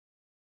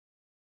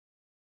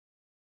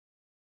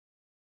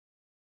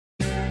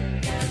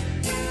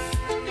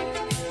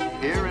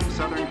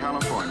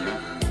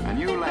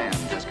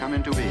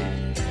into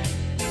being.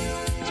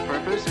 Its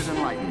purpose is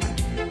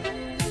enlightenment.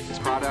 Its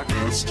product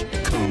West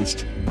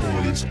Coast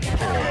Boys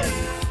Pod.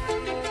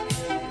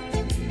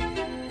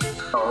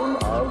 Known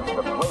as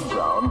the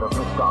playground of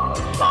the stars.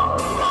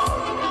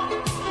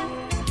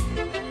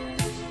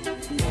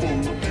 You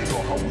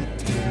know how we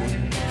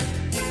doing.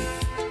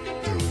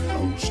 Your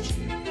host,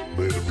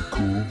 Landon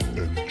McCool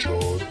and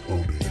John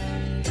Oning.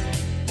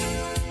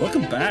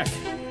 Welcome back.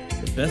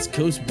 The Best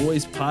Coast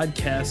Boys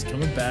podcast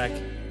coming back.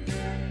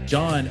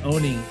 John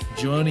Oning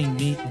joining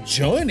me again?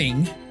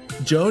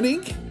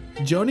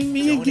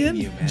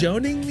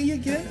 Joining Me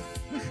again?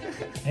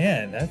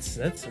 Man, that's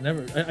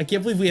never. I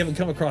can't believe we haven't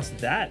come across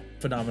that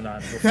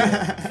phenomenon before.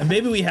 And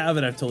maybe we have,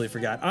 and I've totally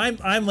forgot.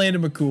 I'm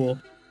Landon McCool.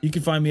 You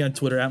can find me on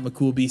Twitter at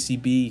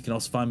McCoolBCB. You can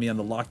also find me on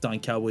the Locked On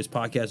Cowboys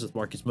podcast with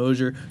Marcus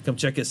Mosher. Come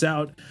check us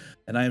out.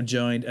 And I am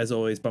joined, as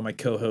always, by my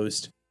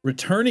co-host,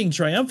 returning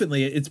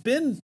triumphantly. It's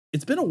been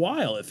a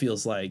while, it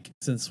feels like,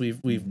 since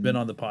we've been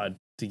on the pod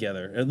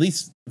together, at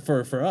least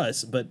for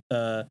us. But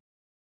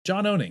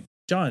John Oning.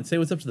 John, say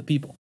what's up to the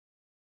people.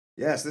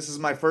 Yes, this is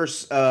my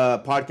first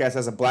podcast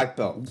as a black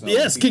belt. So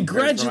yes,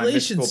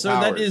 congratulations, sir.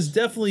 That is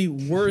definitely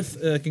worth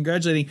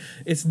congratulating.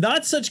 It's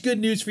not such good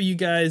news for you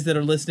guys that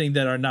are listening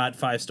that are not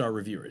 5-star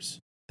reviewers.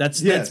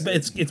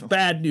 It's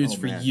bad news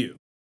for you.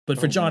 But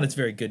for John, it's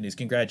very good news.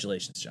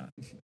 Congratulations, John.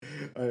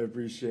 I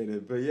appreciate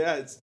it. But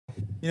yeah,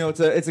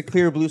 it's a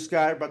clear blue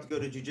sky. We're about to go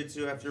to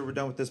jiu-jitsu after we're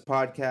done with this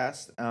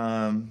podcast.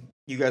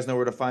 You guys know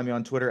where to find me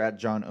on Twitter at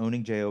John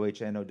Oning,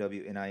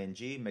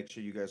 JOHNOWNING. Make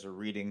sure you guys are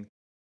reading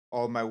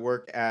all of my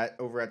work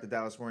over at the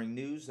Dallas Morning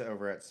News,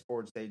 over at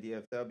Sports Day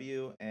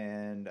DFW,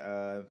 and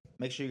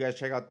make sure you guys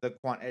check out the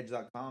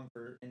quantedge.com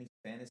for any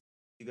fantasy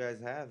you guys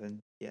have. And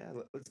yeah,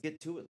 let's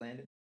get to it,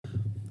 Landon.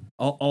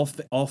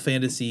 All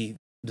fantasy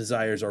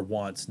desires are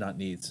wants, not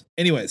needs.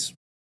 Anyways,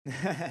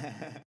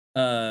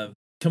 coming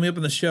up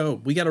in the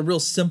show, we got a real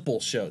simple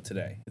show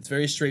today. It's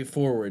very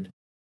straightforward.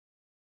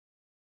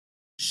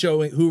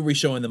 Who are we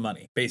showing the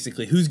money?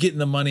 Basically, who's getting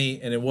the money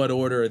and in what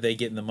order are they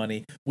getting the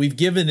money? We've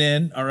given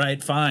in. All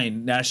right,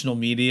 fine. National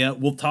media.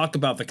 We'll talk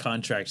about the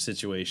contract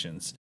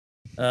situations.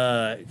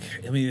 I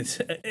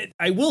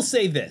will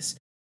say this.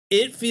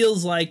 It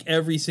feels like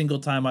every single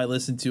time I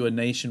listen to a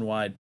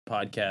nationwide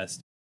podcast,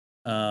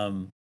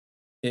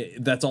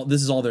 that's all.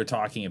 This is all they're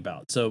talking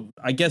about. So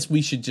I guess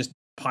we should just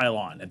pile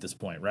on at this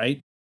point, right?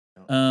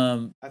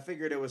 I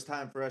figured it was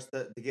time for us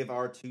to give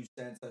our 2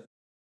 cents.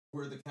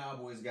 We're the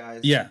Cowboys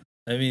guys. Yeah.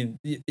 I mean,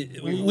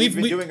 we've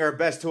been doing our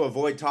best to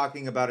avoid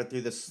talking about it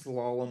through the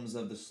slaloms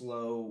of the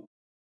slow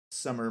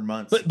summer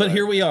months. But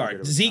here we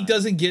are. Zeke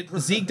doesn't get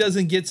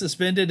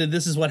suspended, and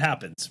this is what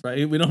happens,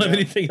 right? We don't have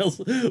anything else.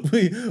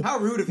 How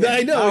rude of him!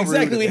 I know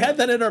exactly. We had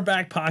that in our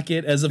back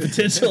pocket as a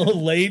potential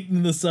late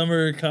in the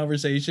summer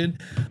conversation,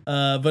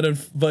 but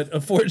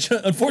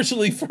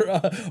unfortunately for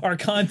our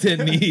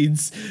content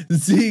needs,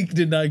 Zeke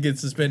did not get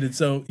suspended.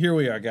 So here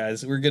we are,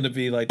 guys. We're gonna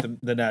be like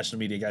the national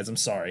media guys. I'm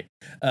sorry,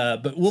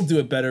 but we'll do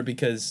it better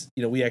because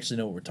we actually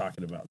know what we're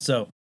talking about.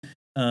 So.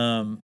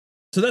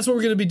 So that's what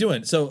we're going to be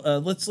doing. So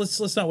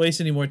let's not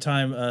waste any more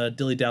time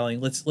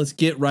dilly-dallying. Let's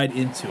get right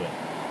into it.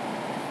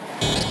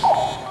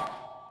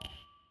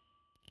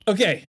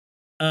 Okay.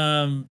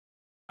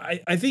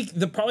 I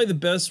think probably the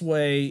best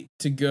way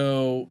to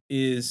go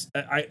is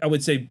I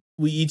would say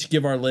we each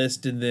give our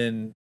list and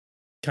then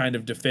kind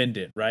of defend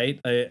it, right?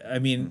 I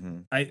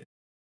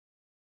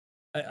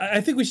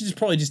think we should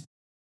just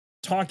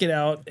talk it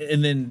out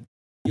and then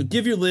you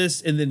give your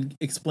list and then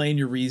explain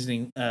your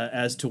reasoning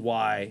as to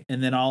why,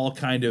 and then I'll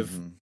kind of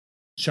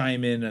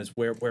chime in as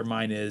where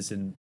mine is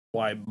and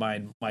why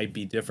mine might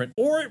be different,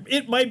 or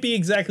it might be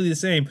exactly the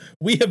same.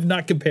 We have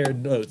not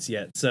compared notes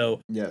yet, so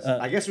yes.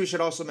 I guess we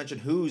should also mention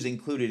who's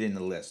included in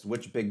the list,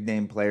 which big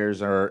name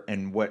players are,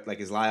 and what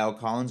is La'el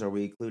Collins? Are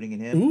we including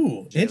in him?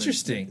 Ooh,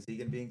 interesting. Is he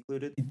gonna be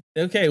included?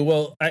 Okay,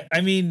 well,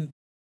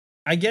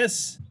 I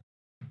guess.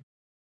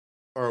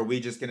 Or are we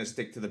just going to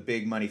stick to the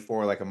big money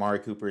for like Amari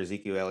Cooper,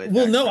 Ezekiel Elliott?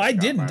 Well, no, I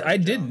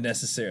didn't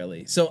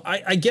necessarily. So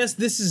I guess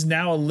this is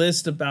now a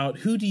list about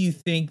who do you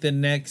think the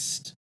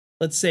next,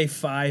 let's say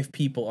 5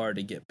 people are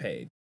to get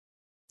paid.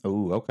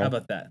 Oh, okay. How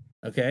about that?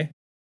 Okay.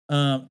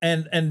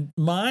 And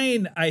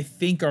mine, I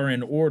think, are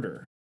in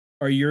order.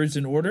 Are yours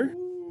in order?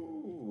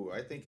 Ooh,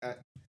 I think.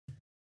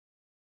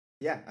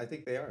 Yeah, I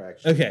think they are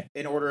actually. Okay.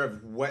 In order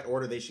of what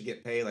order they should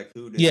get paid, like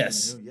who?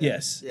 Yes. Who?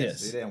 Yes.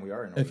 And we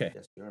are in order. Okay.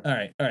 Yes, we are.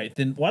 All right.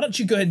 Then why don't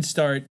you go ahead and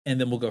start, and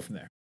then we'll go from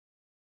there.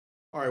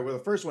 All right. Well,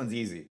 the first one's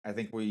easy. I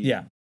think we.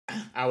 Yeah.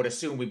 I would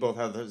assume we both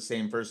have the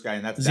same first guy,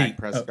 and that's Zeke. Dak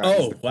Prescott. Oh,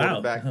 He's the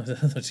quarterback. Wow.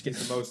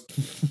 He's the most.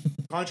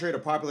 Contrary to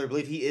popular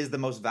belief, he is the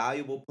most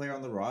valuable player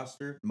on the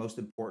roster, most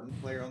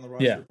important player on the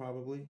roster,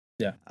 probably.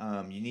 Yeah.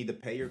 You need to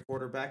pay your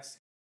quarterbacks.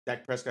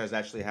 Dak Prescott is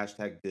actually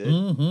 #good.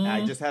 Mm-hmm.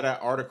 I just had an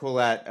article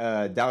at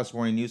Dallas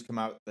Morning News come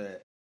out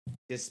that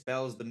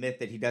dispels the myth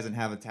that he doesn't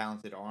have a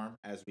talented arm,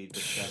 as we've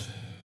discussed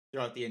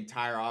throughout the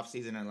entire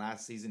offseason and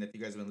last season. If you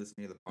guys have been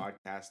listening to the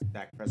podcast,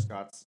 Dak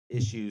Prescott's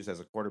issues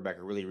as a quarterback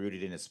are really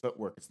rooted in his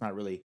footwork. It's not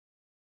really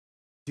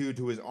due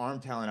to his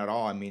arm talent at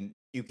all. I mean,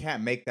 you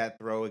can't make that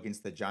throw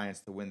against the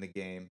Giants to win the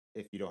game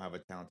if you don't have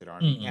a talented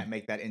arm. Mm-mm. You can't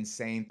make that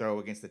insane throw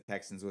against the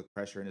Texans with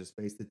pressure in his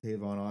face to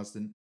Tavon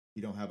Austin.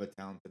 You don't have a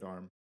talented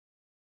arm.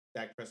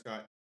 Dak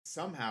Prescott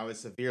somehow is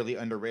severely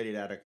underrated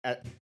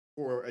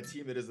for a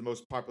team that is the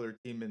most popular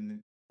team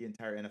in the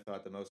entire NFL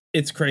at the most.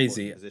 It's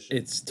crazy. important position.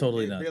 It's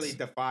totally it nuts. really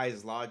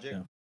defies logic.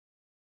 Yeah.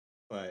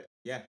 But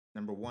yeah,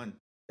 number one,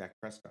 Dak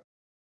Prescott.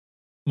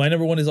 My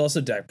number one is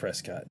also Dak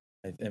Prescott.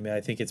 I mean, I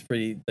think it's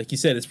pretty, like you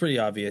said, it's pretty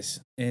obvious,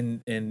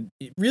 and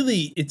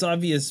it's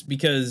obvious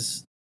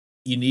because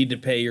you need to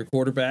pay your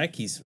quarterback.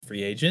 He's a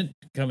free agent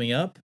coming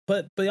up,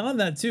 but beyond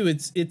that too,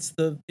 it's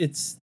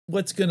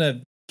what's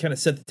gonna kind of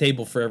set the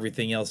table for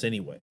everything else,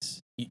 anyways.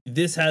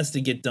 This has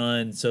to get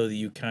done so that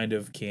you kind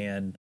of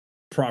can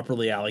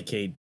properly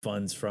allocate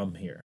funds from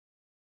here,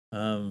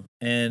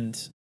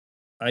 and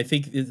I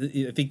think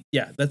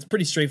yeah, that's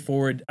pretty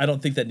straightforward. I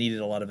don't think that needed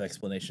a lot of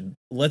explanation.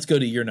 Let's go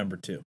to your number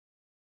two.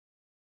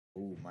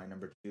 Ooh, my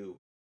number two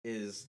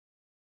is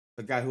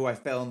the guy who I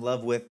fell in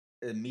love with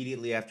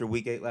immediately after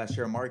Week 8 last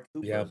year, Amari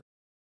Cooper. Yeah.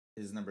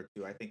 Is number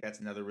two. I think that's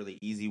another really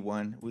easy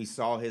one. We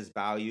saw his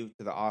value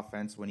to the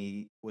offense when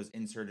he was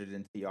inserted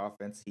into the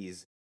offense.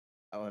 He's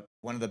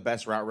one of the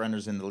best route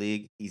runners in the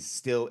league. He's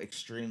still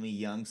extremely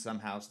young,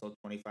 somehow still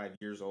 25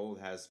 years old,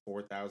 has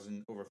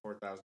over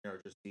 4,000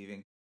 yards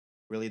receiving.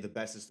 Really, the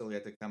best is still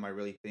yet to come. I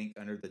really think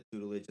under the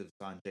tutelage of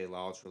Sanjay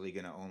Lal, it's really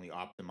going to only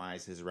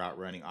optimize his route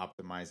running,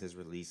 optimize his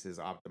releases,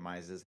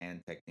 optimize his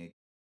hand technique.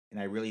 And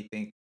I really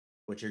think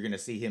what you're going to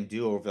see him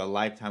do over the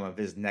lifetime of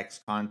his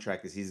next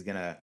contract is he's going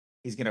to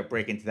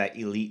break into that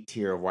elite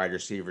tier of wide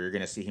receiver. You're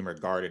going to see him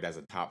regarded as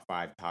a top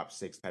 5, top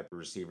 6 type of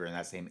receiver in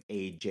that same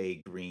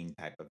AJ Green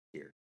type of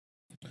tier.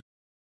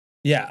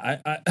 Yeah,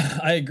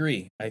 I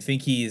agree. I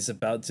think he's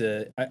about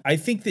to. I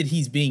think that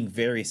he's being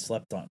very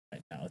slept on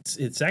right now.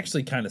 It's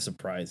actually kind of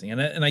surprising,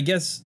 and I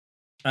guess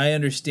I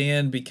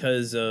understand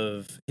because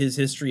of his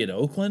history at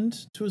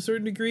Oakland to a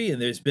certain degree, and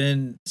there's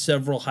been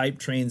several hype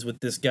trains with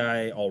this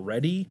guy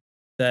already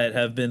that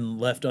have been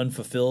left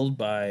unfulfilled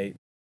by,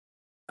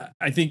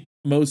 I think,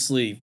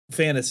 mostly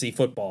fantasy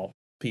football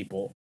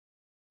people.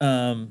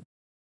 Fantasy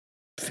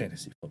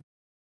football.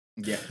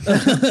 Yeah,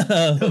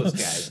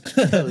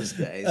 those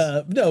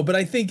guys. No, but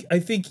I think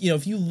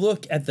if you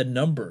look at the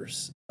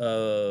numbers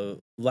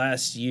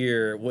last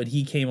year when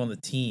he came on the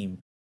team,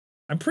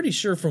 I'm pretty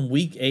sure from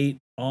week 8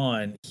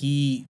 on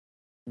he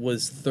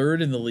was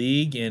 3rd in the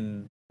league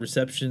in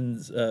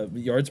receptions,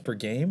 yards per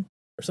game,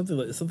 or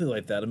something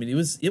like that. I mean,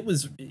 it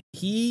was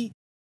he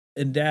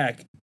and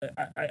Dak.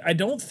 I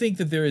don't think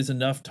that there is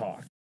enough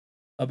talk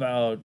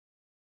about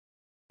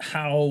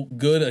how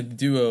good a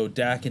duo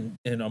Dak and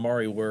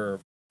Amari were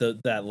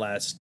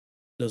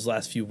those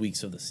last few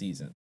weeks of the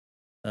season,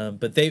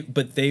 but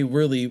they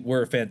really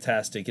were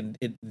fantastic, and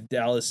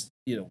Dallas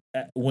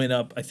went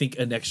up, I think,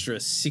 an extra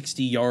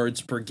 60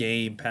 yards per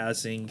game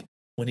passing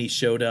when he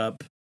showed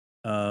up.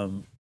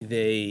 Their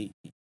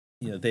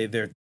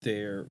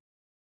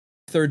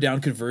third down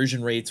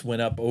conversion rates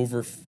went up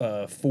over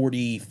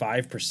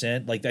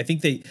 45%. Like, I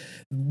think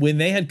when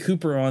they had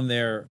Cooper on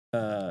their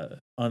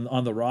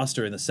on the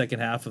roster in the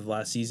second half of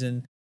last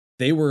season,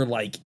 they were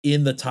like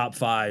in the top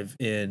 5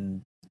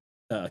 in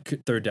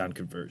third down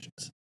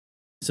conversions.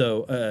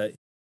 So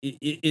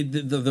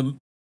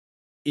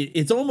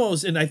it's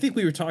almost, and I think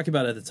we were talking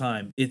about it at the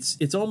time,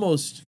 it's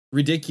almost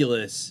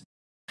ridiculous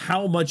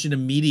how much an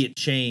immediate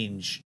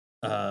change,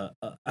 how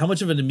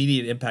much of an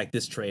immediate impact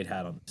this trade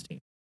had on this team.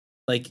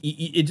 Like,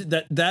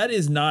 that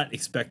is not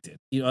expected.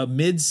 A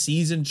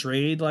mid-season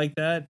trade like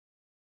that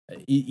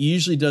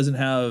usually doesn't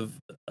have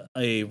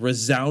a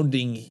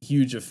resounding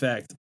huge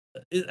effect,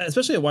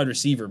 especially a wide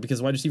receiver,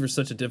 because wide receiver is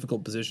such a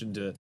difficult position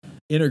to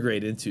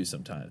integrate into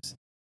sometimes.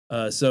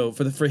 So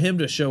for him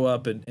to show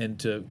up and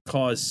to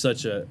cause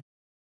such a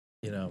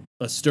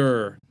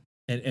stir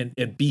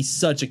and be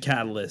such a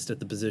catalyst at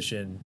the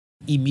position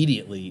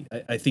immediately,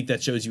 I think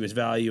that shows you his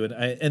value.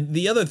 And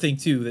the other thing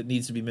too that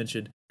needs to be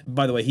mentioned,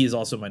 by the way, he is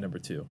also my number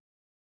 2.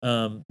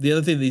 The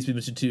other thing that needs to be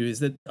mentioned too is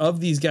that of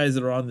these guys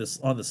that are on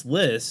this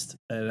list,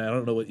 and I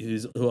don't know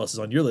who else is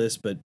on your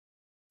list, but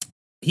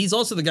he's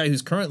also the guy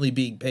who's currently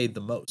being paid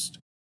the most.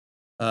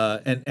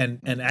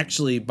 And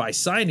actually, by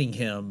signing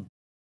him,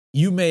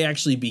 you may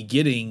actually be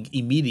getting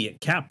immediate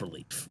cap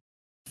relief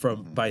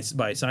by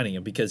signing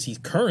him, because he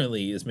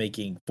currently is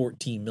making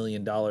 $14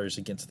 million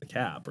against the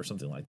cap or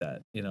something like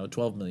that.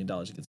 $12 million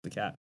against the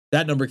cap.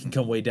 That number can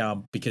come way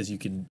down because you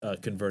can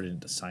convert it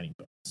into signing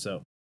bonus.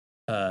 So,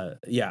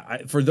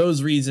 for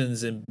those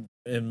reasons and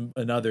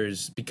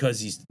others, because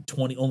he's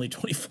only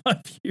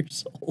 25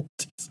 years old,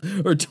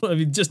 or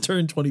just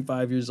turned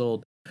 25 years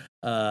old.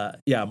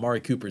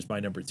 Amari Cooper is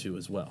my number 2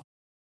 as well.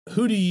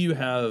 Who do you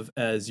have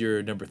as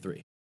your number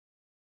 3?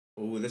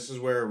 Oh, this is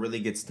where it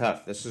really gets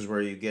tough. This is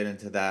where you get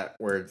into that,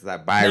 where it's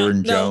that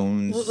Byron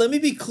Jones. Let me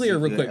be clear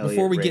real quick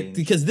before we get,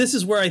 because this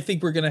is where I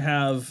think we're going to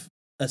have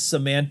a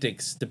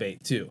semantics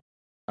debate too.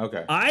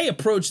 Okay. I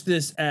approach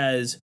this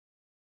as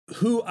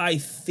who I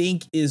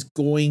think is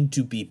going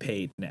to be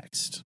paid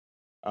next.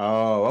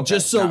 Oh, okay.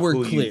 Just so Not we're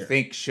who clear. You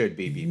think should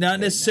be VP. Not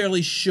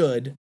necessarily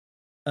should.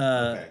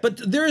 Okay.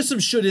 But there is some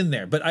should in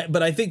there.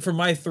 But I think for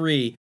my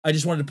 3, I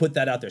just wanted to put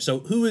that out there. So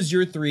who is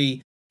your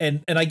 3?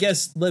 And I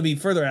guess let me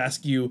further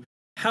ask you,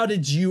 how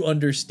did you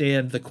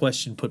understand the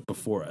question put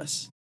before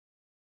us?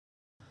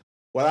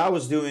 Well, I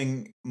was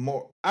doing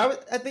more. I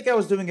think I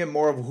was doing it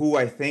more of who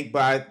I think,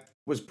 but I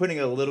was putting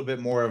a little bit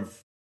more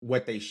of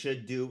what they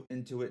should do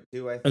into it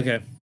too. I think.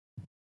 Okay.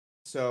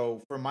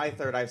 So for my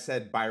 3rd, I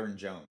said Byron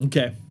Jones.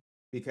 Okay.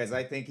 Because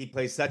I think he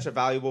plays such a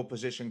valuable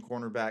position,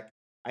 cornerback.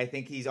 I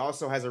think he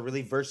also has a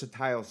really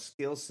versatile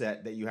skill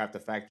set that you have to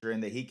factor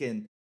in. That he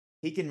can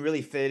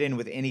really fit in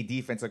with any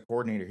defensive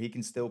coordinator. He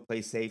can still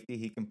play safety.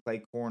 He can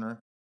play corner.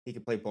 He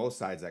can play both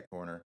sides at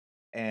corner.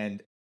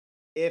 And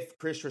if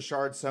Chris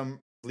Richard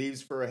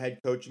leaves for a head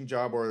coaching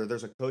job or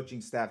there's a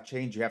coaching staff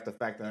change, you have to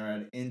factor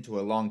that into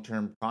a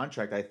long-term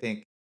contract. I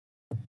think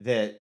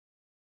that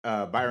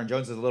Byron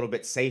Jones is a little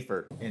bit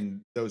safer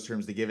in those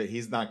terms to give it.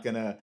 He's not going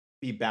to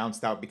be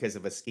bounced out because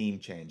of a scheme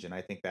change. And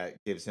I think that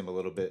gives him a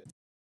little bit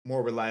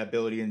more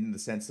reliability in the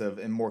sense of,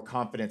 and more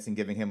confidence in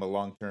giving him a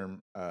long-term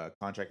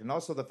contract. And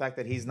also the fact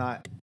that he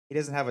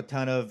doesn't have a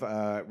ton of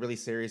really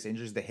serious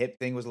injuries. The hip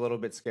thing was a little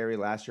bit scary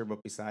last year,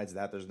 but besides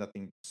that, there's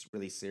nothing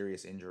really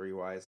serious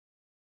injury-wise.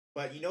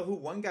 But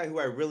one guy who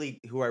I really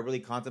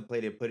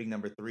contemplated putting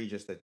number 3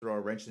 just to throw a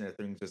wrench in their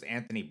things was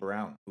Anthony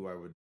Brown,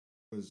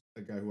 was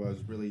a guy who I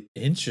was really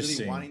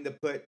wanting to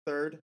put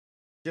 3rd,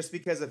 just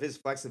because of his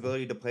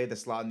flexibility to play the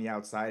slot on the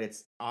outside.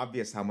 It's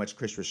obvious how much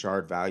Chris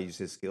Richard values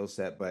his skill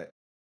set, but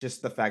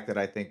just the fact that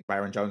I think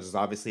Byron Jones is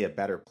obviously a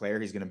better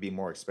player. He's going to be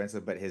more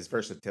expensive, but his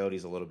versatility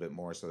is a little bit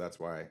more. So that's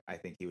why I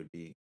think he would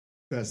be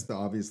best to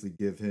obviously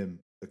give him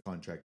the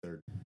contract 3rd.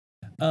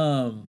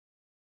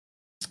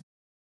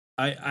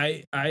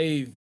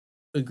 I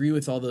agree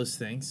with all those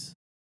things.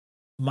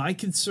 My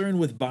concern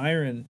with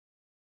Byron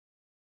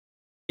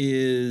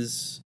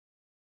is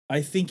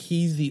I think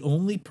he's the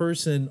only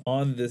person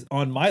on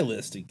my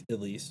list,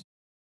 at least,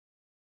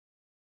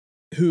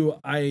 who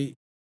I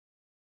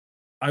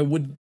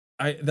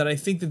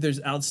think that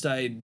there's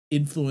outside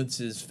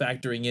influences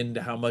factoring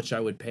into how much I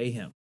would pay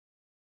him.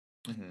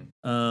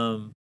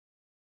 Mm-hmm.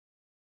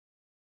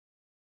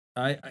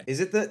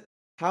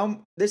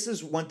 This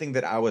is one thing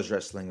that I was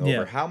wrestling over.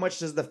 Yeah. How much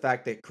does the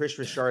fact that Chris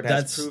Richard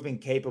has proven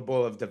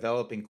capable of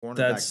developing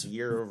cornerbacks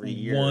year over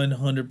year?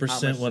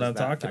 100% what I'm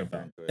talking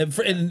about.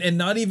 And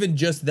not even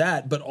just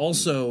that, but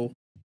also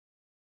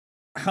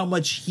how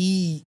much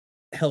he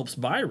helps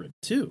Byron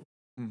too.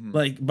 Mm-hmm.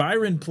 Like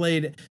Byron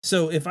played.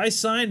 So if I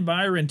sign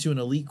Byron to an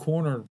elite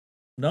corner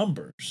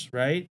numbers,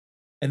 right?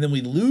 And then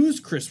we lose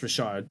Chris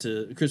Richard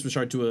to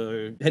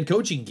a head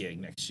coaching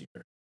gig next year,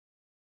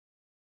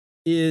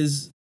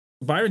 is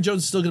Byron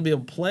Jones still going to be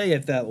able to play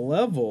at that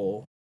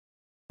level,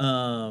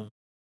 and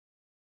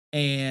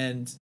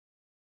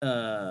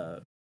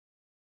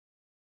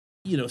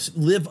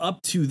live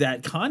up to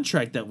that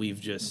contract that we've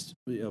just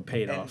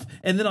paid off.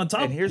 And then on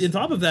top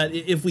of that,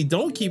 if we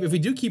do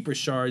keep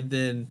Richard,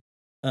 then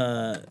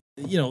that's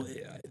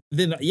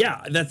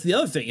the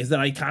other thing, is that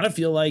I kind of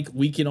feel like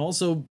we can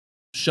also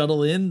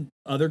shuttle in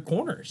other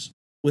corners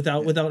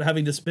without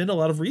having to spend a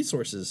lot of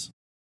resources.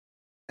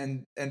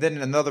 And then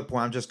another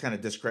point, I'm just kind of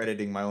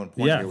discrediting my own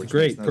point here, which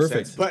great, makes no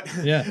perfect.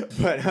 Sense.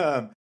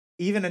 But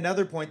even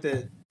another point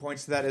that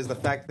points to that is the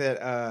fact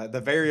that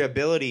the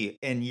variability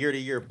in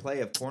year-to-year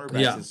play of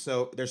cornerbacks is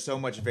there's so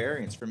much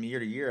variance from year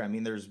to year. I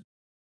mean, there's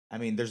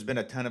been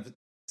a ton of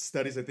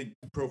studies. I think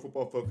Pro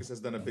Football Focus has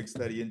done a big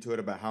study into it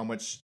about how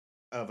much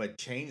of a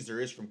change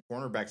there is from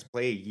cornerbacks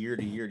play year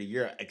to year to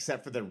year,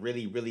 except for the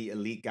really, really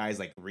elite guys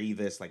like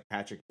Revis, like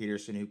Patrick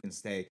Peterson, who can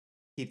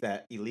keep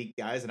that elite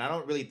guys. And I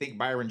don't really think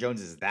Byron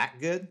Jones is that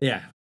good.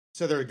 Yeah.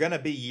 So there are going to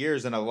be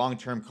years in a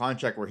long-term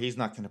contract where he's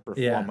not going to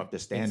perform up to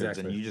standards,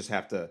 and you just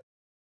have to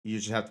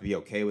be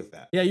okay with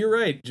that. Yeah, you're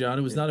right, John.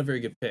 It was not a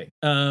very good pick.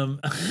 I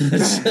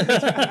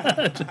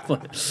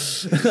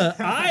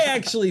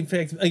actually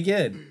picked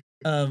again.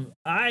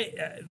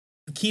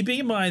 Keeping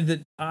in mind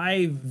that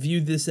I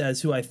viewed this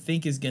as who I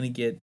think is going to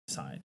get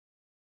signed,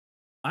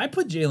 I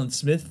put Jalen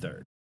Smith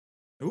 3rd.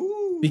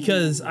 Ooh.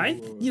 Because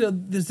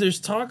there's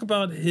talk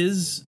about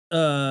his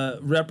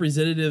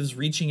representatives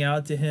reaching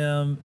out to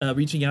him,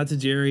 reaching out to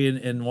Jerry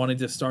and wanting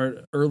to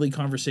start early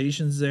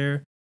conversations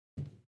there.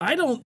 I'm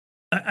going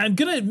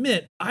to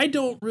admit, I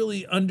don't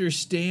really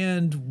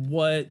understand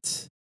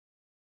what,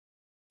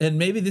 and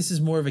maybe this is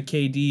more of a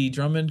KD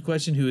Drummond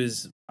question, who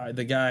is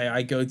the guy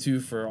I go to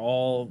for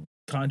all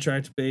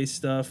contract-based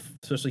stuff,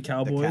 especially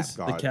Cowboys,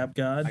 the cap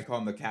god. I call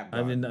him the cap god.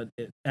 I mean,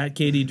 at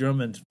KD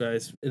Drummond,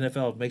 guys,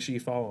 NFL, make sure you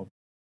follow him.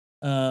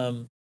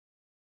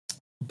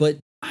 But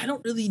I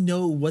don't really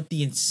know what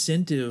the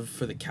incentive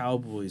for the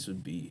Cowboys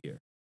would be here,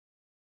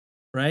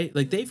 right?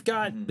 Like they've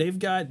got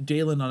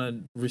Jalen on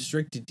a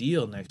restricted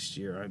deal next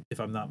year, if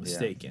I'm not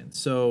mistaken. Yeah.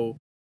 So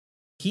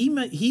he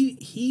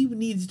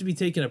needs to be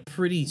taking a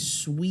pretty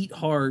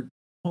sweetheart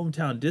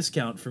hometown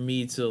discount for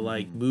me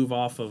to move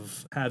off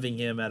of having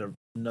him at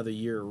another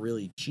year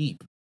really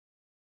cheap.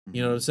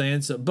 You know what I'm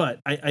saying? So, but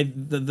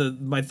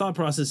my thought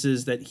process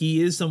is that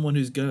he is someone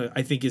who's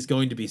I think is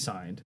going to be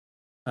signed.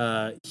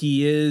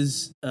 He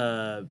is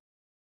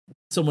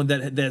someone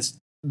that's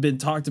been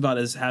talked about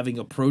as having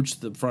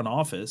approached the front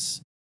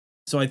office.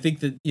 So I think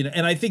that,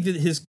 and I think that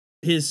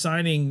his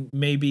signing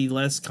may be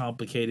less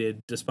complicated,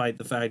 despite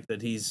the fact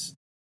that his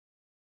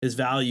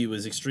value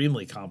is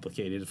extremely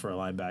complicated for a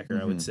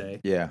linebacker. I would say.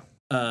 Yeah.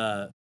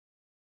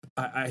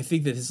 I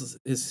think that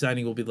his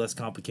signing will be less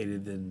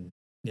complicated than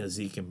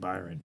Zeke and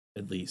Byron,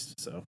 at least.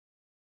 So.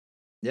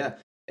 Yeah,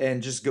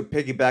 and just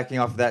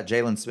piggybacking off of that,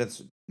 Jalen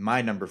Smith's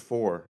my number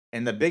 4,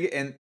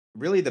 and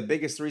really the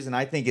biggest reason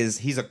I think is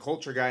he's a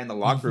culture guy in the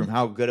locker room.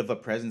 How good of a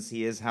presence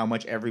he is, how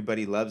much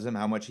everybody loves him,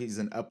 how much he's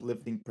an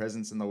uplifting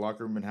presence in the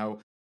locker room, and how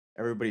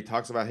everybody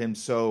talks about him.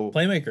 So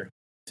playmaker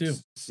too.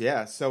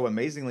 Yeah, so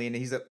amazingly, and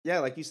he's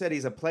like you said,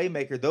 he's a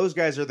playmaker. Those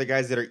guys are the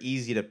guys that are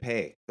easy to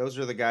pay. Those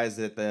are the guys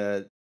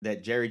that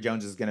Jerry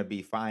Jones is going to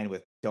be fine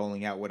with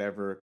doling out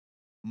whatever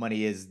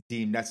money is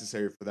deemed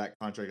necessary for that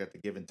contract at the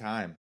given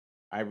time.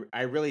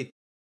 I really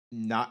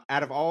not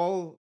out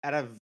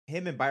of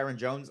him and Byron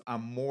Jones,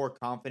 I'm more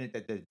confident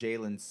that the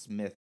Jalen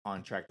Smith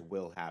contract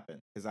will happen,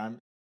 because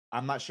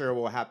I'm not sure it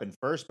will happen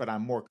first, but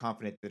I'm more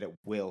confident that it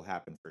will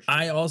happen for sure.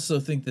 I also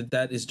think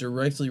that is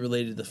directly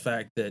related to the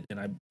fact that,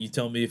 and you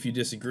tell me if you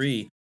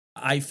disagree,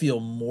 I feel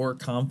more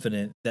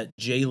confident that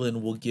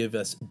Jalen will give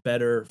us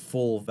better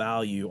full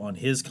value on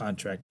his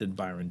contract than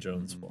Byron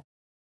Jones will.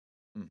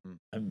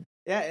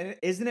 Yeah, and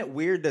isn't it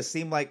weird to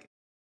seem like,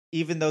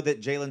 even though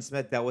that Jalen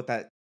Smith dealt with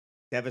that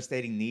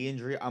devastating knee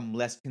injury, I'm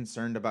less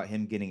concerned about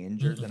him getting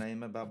injured than I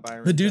am about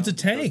Byron. The dude's Jones.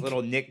 a tank. Those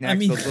little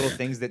knickknacks, those little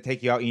things that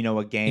take you out,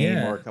 a game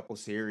or a couple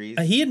series.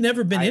 He had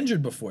never been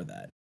injured before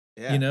that.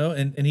 Yeah.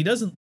 And he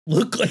doesn't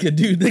look like a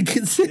dude that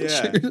gets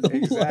injured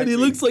a lot. He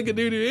looks like a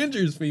dude who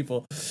injures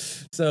people.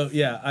 So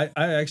yeah,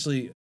 I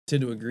actually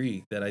tend to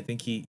agree that I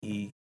think he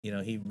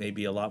may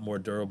be a lot more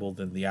durable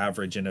than the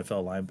average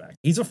NFL linebacker.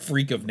 He's a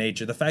freak of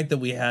nature. The fact that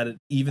we had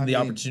the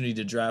opportunity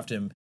to draft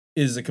him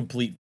is a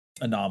complete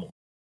anomaly,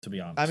 to be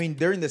honest. I mean,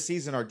 during the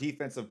season, our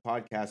defensive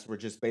podcasts were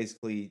just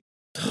basically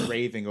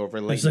raving over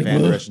Leighton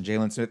Vander Esch and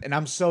Jalen Smith, and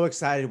I'm so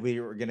excited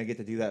we were going to get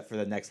to do that for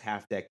the next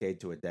half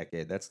decade to a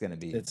decade. That's going to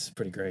be it's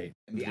pretty great.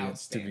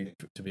 Outstanding,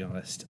 to be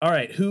honest. All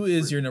right, who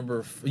is your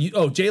number?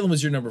 Jalen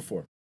was your number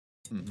 4.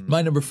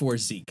 My number 4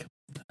 is Zeke.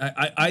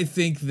 I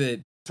think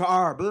that.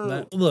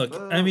 Look,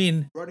 I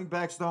mean, running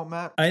backs don't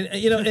matter. And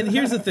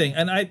here's the thing,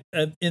 and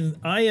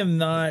I'm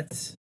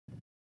not.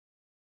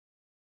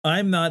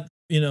 I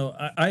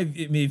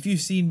mean, if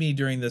you've seen me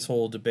during this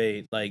whole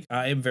debate, like,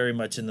 I am very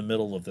much in the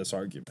middle of this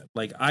argument.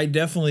 Like, I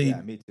definitely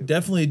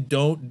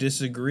don't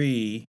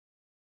disagree.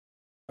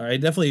 Or I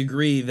definitely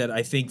agree that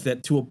I think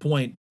that to a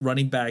point,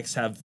 running backs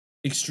have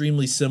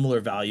extremely similar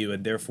value,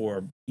 and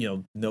therefore,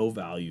 no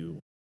value,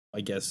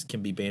 I guess,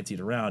 can be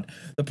bantied around.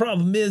 The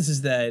problem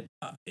is that,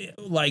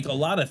 like a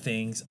lot of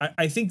things,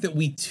 I think that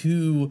we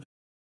too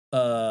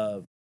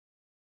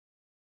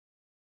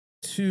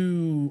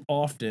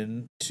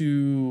often,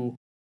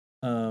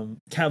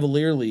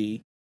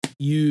 cavalierly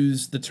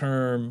use the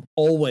term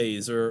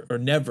always or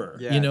never.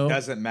 Yeah, it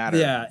doesn't matter.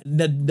 Yeah,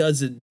 that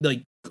doesn't,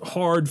 like,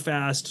 hard,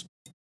 fast,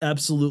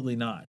 absolutely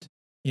not.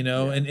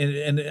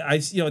 And I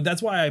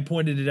that's why I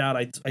pointed it out.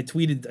 I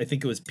tweeted, I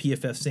think it was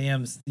PFF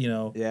Sam's,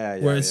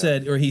 where it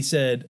said, or he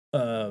said,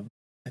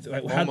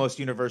 almost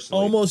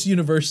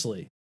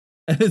universally.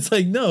 And it's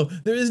like, no,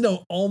 there is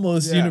no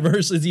almost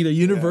universal. It's either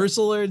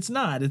universal or it's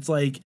not. It's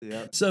like,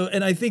 so,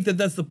 and I think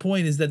that's the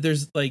point, is that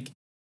there's, like,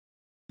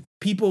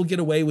 people get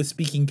away with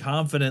speaking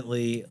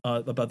confidently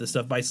about this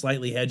stuff by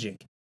slightly hedging.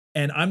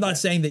 And I'm not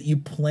saying that you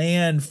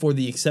plan for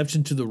the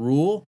exception to the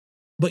rule,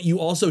 but you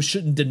also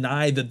shouldn't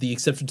deny that the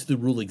exception to the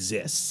rule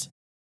exists.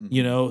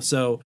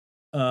 So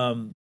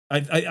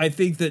I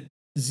think that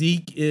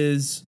Zeke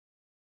is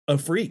a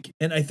freak,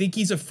 and I think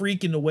he's a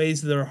freak in the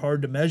ways that are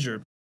hard to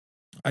measure.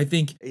 I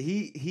think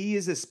he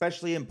is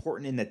especially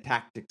important in the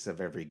tactics of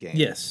every game.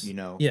 Yes.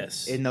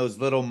 Yes. In those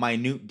little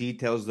minute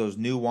details, those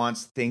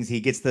nuanced things.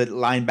 He gets the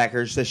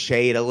linebackers to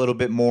shade a little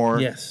bit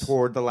more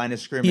toward the line of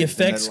scrimmage. He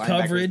affects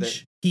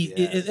coverage.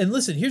 And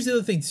listen, here's the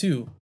other thing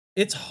too.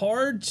 It's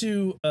hard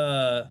to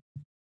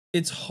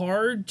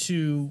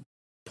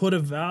put a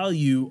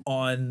value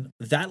on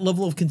that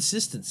level of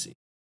consistency.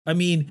 I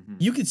mean,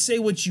 you could say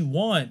what you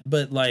want,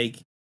 but,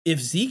 like, if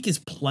Zeke is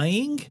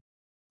playing,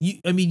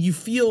 you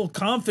feel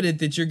confident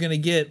that you're going to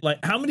get, like,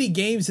 how many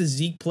games has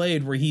Zeke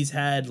played where he's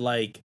had,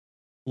 like,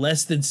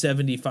 less than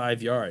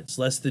 75 yards,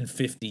 less than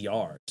 50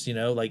 yards,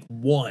 like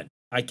one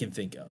I can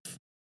think of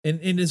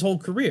in his whole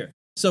career.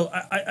 So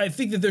I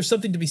think that there's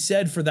something to be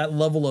said for that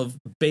level of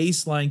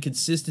baseline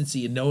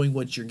consistency and knowing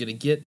what you're going to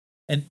get.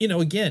 And,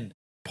 again,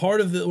 one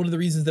of the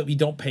reasons that we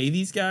don't pay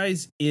these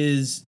guys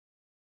is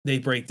they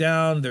break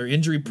down, they're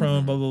injury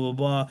prone, blah, blah, blah,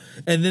 blah.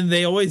 And then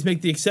they always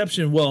make the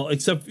exception. Well,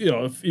 except,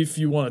 if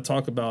you want to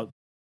talk about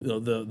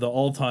the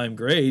all-time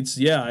greats,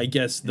 I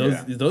guess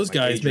those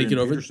guys Adrian make it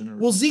over.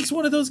 Well, Zeke's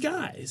one of those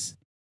guys.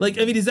 Like,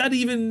 I mean, is that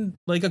even,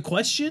 like, a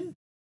question?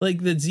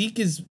 Like, that Zeke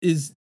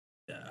is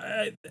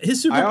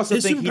his I also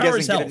think he superpower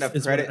is doesn't get health. enough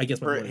is credit what I guess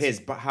for my point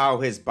is. how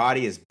his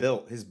body is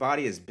built. His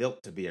body is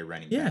built to be a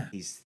running Yeah. back.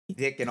 He's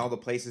thick in all the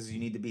places you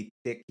need to be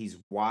thick. He's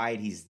wide.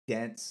 He's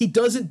dense. He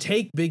doesn't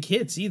take big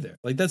hits either.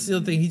 Like that's the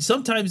other thing. He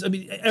sometimes, I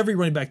mean, every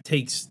running back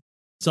takes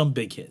some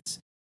big hits,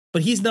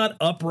 but he's not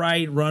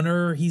upright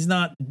runner. He's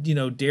not,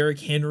 Derrick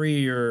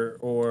Henry or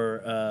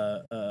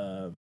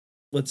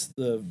what's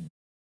the,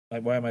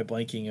 why am I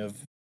blanking of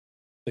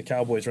the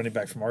Cowboys running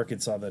back from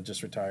Arkansas that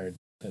just retired?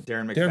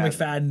 Darren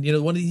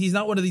McFadden. He's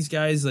not one of these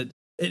guys that,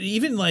 and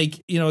even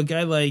like, a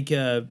guy like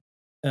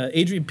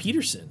Adrian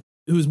Peterson,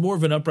 who's more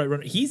of an upright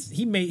runner. He's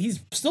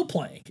still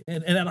playing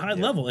and at a high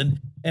level. And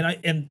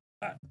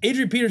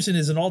Adrian Peterson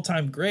is an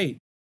all-time great.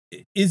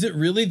 Is it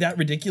really that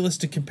ridiculous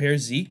to compare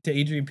Zeke to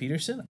Adrian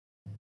Peterson?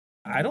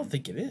 I don't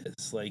think it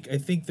is. Like, I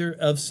think they're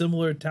of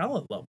similar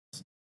talent levels.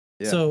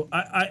 Yeah. So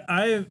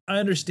I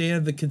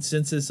understand the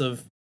consensus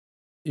of,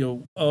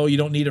 you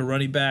don't need a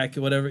running back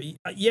or whatever.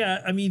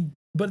 Yeah, I mean,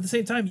 but at the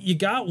same time, you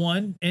got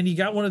one, and you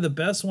got one of the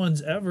best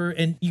ones ever,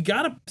 and you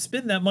got to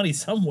spend that money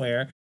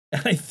somewhere.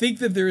 And I think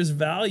that there is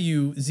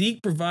value.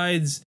 Zeke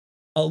provides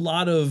a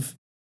lot of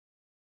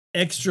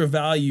extra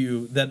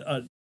value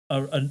that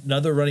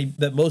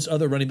that most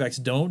other running backs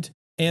don't,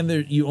 and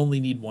you only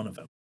need one of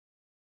them.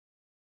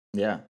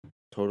 Yeah,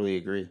 totally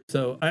agree.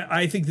 So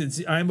I think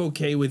that I'm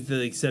okay with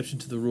the exception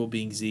to the rule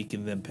being Zeke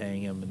and them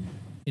paying him, and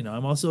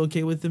I'm also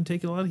okay with them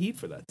taking a lot of heat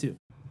for that too.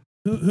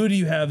 Who do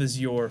you have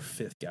as your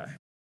fifth guy?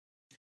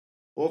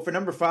 Well, for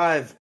number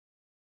 5,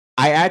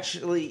 it's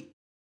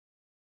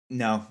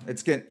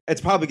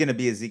probably gonna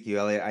be Ezekiel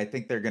Elliott. I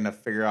think they're gonna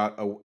figure out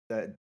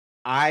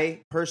I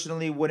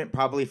personally wouldn't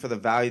probably for the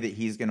value that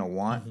he's gonna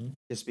want,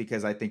 just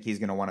because I think he's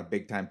gonna want a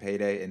big time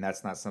payday, and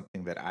that's not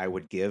something that I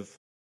would give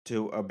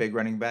to a big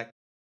running back,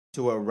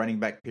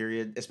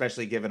 period,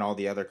 especially given all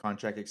the other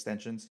contract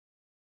extensions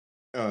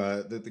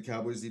that the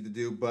Cowboys need to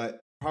do.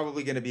 But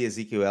probably gonna be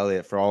Ezekiel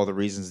Elliott for all the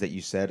reasons that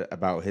you said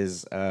about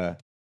his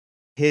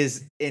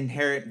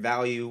inherent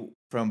value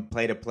from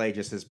play to play,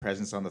 just his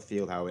presence on the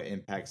field, how it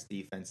impacts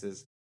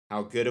defenses,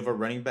 how good of a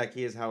running back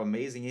he is, how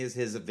amazing he is.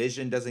 His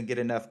vision doesn't get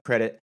enough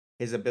credit.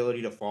 His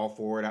ability to fall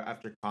forward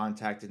after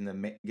contact and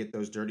then get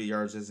those dirty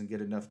yards doesn't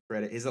get enough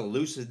credit. His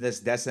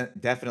elusiveness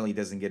definitely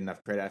doesn't get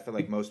enough credit. I feel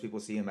like most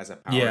people see him as a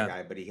power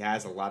guy, but he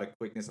has a lot of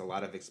quickness, a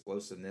lot of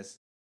explosiveness.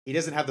 He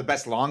doesn't have the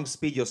best long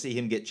speed. You'll see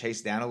him get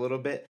chased down a little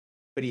bit,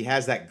 but he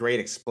has that great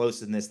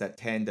explosiveness, that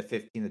 10 to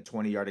 15 to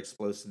 20-yard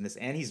explosiveness,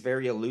 and he's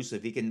very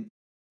elusive. He can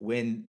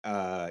win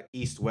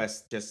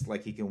east-west just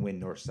like he can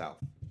win north-south.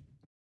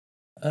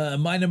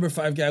 My number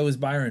 5 guy was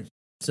Byron.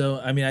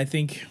 So, I mean, I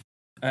think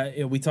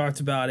we talked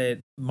about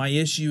it. My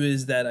issue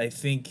is that I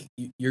think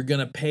you're going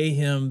to pay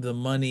him the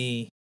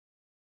money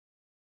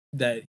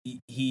that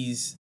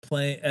he's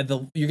playing at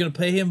you're going to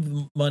pay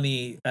him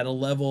money at a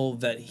level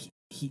that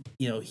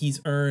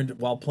he's earned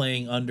while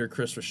playing under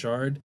Chris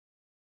Richard.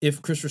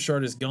 If Chris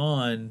Richard is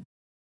gone,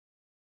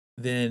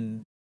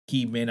 then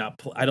he may not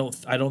play. I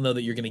don't know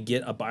that you're going to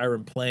get a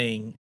Byron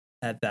playing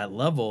at that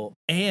level.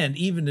 And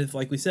even if,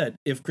 like we said,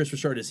 if Chris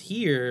Richard is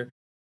here,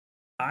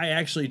 I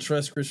actually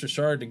trust Chris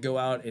Richard to go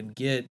out and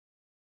get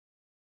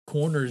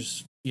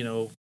corners,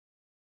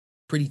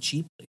 pretty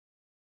cheaply.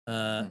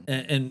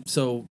 And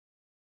so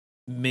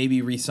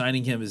maybe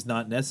re-signing him is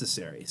not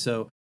necessary.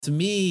 So to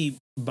me,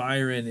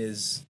 Byron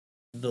is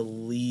the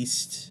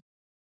least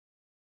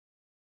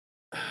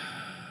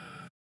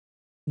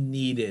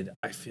needed.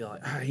 I feel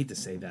like, I hate to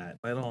say that.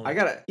 You know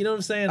what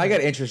I'm saying? I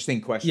got an interesting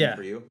question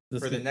for you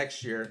for the good.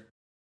 next year,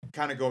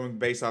 kind of going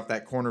based off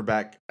that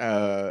cornerback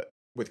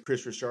with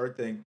Chris Richard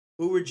thing.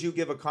 Who would you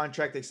give a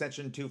contract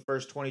extension to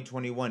first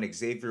 2021,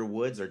 Xavier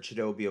Woods or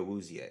Chidobe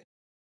Awuzie?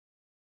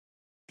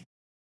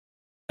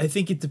 I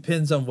think it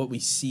depends on what we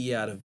see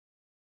out of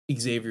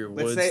Xavier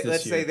Woods.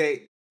 Let's say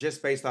they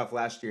just based off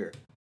last year.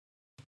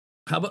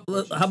 How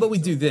about we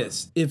do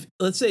this? If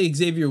let's say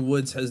Xavier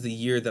Woods has the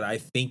year that I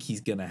think he's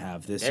gonna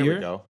have this year. There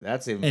we go.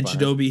 That's even and funner.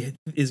 Chidobe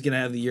is gonna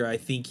have the year I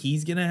think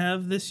he's gonna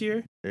have this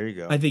year. There you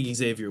go. I think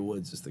Xavier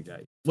Woods is the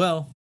guy.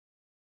 Well,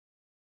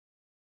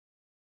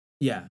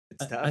 yeah,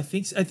 it's tough. I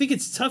think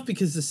it's tough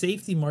because the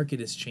safety market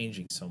is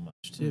changing so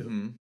much too.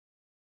 Mm-hmm.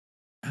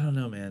 I don't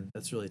know, man.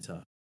 That's really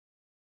tough.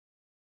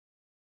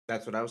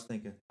 That's what I was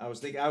thinking. I was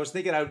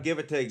thinking I would give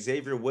it to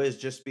Xavier Woods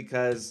just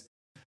because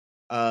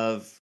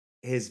of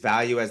his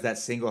value as that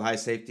single high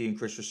safety in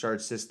Chris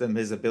Richard's system,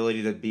 his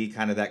ability to be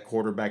kind of that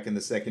quarterback in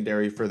the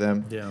secondary for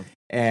them. Yeah.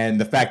 And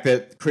the fact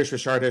that Chris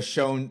Richard has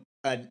shown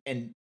an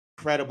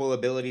incredible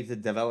ability to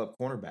develop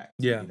cornerbacks.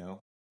 Yeah.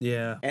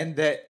 Yeah. And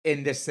that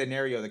in this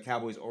scenario, the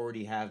Cowboys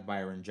already have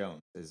Byron Jones,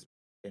 is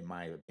in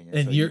my opinion.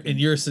 And in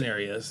your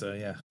scenario, so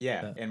yeah.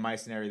 Yeah, in my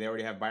scenario, they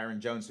already have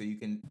Byron Jones, so you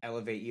can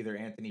elevate either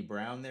Anthony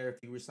Brown there if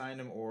you resign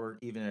him, or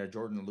even a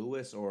Jordan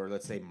Lewis, or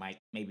let's say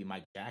maybe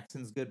Mike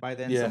Jackson's good by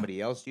then. Yeah. Somebody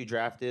else you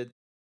drafted.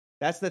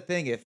 That's the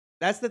thing.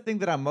 that's the thing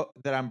that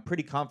I'm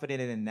pretty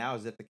confident in now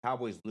is if the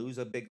Cowboys lose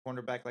a big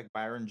cornerback like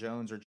Byron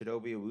Jones or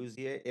Chidobe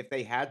Awuzie, if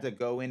they had to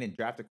go in and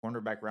draft a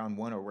cornerback round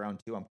 1 or round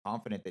 2, I'm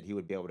confident that he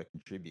would be able to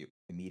contribute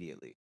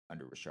immediately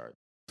under Richard.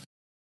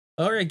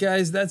 All right,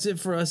 guys, that's it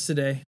for us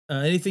today.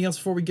 Anything else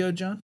before we go,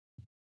 John?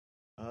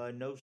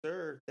 No,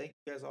 sir. Thank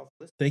you guys all for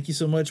listening. Thank you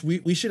so much.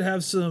 We should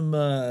have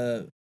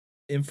some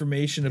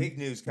information. Big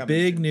news coming.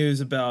 Big news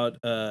about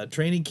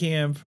training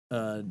camp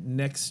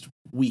next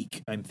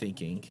week, I'm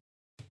thinking.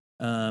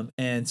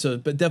 And so,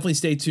 but definitely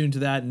stay tuned to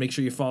that and make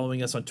sure you're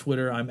following us on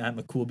Twitter. I'm at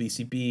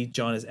McCoolBCB.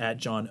 John is at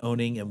John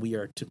Owning, and we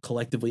are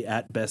collectively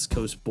at Best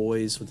Coast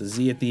Boys with a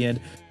Z at the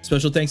end.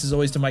 Special thanks as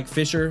always to Mike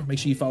Fisher. Make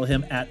sure you follow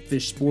him at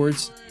Fish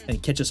Sports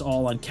and catch us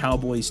all on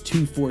Cowboys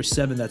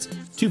 247. That's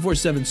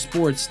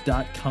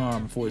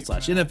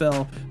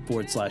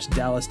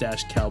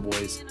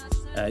 247sports.com/NFL/Dallas-Cowboys.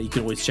 You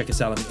can always check us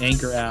out on the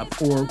Anchor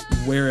app or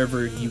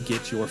wherever you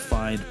get your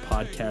fine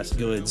podcast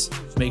goods.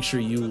 Make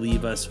sure you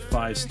leave us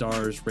 5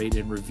 stars, rate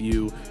and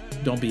review.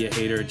 Don't be a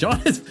hater.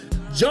 John's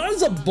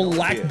a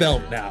black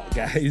belt now,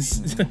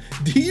 guys.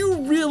 Do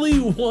you really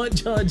want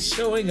John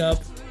showing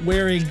up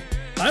wearing,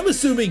 I'm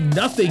assuming,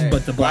 nothing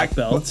but the black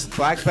belts?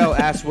 Black belt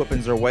ass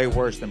whoopings are way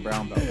worse than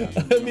brown belt ass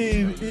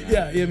whoopings.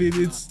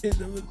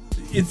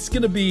 It's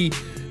going to be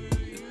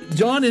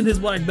John in his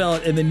black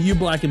belt and then you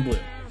black and blue.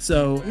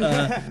 So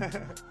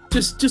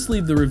just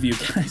leave the review,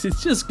 guys.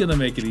 It's just going to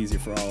make it easier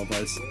for all of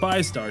us.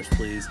 5 stars,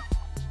 please.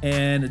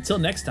 And until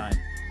next time,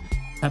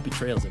 happy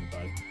trails,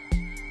 everybody.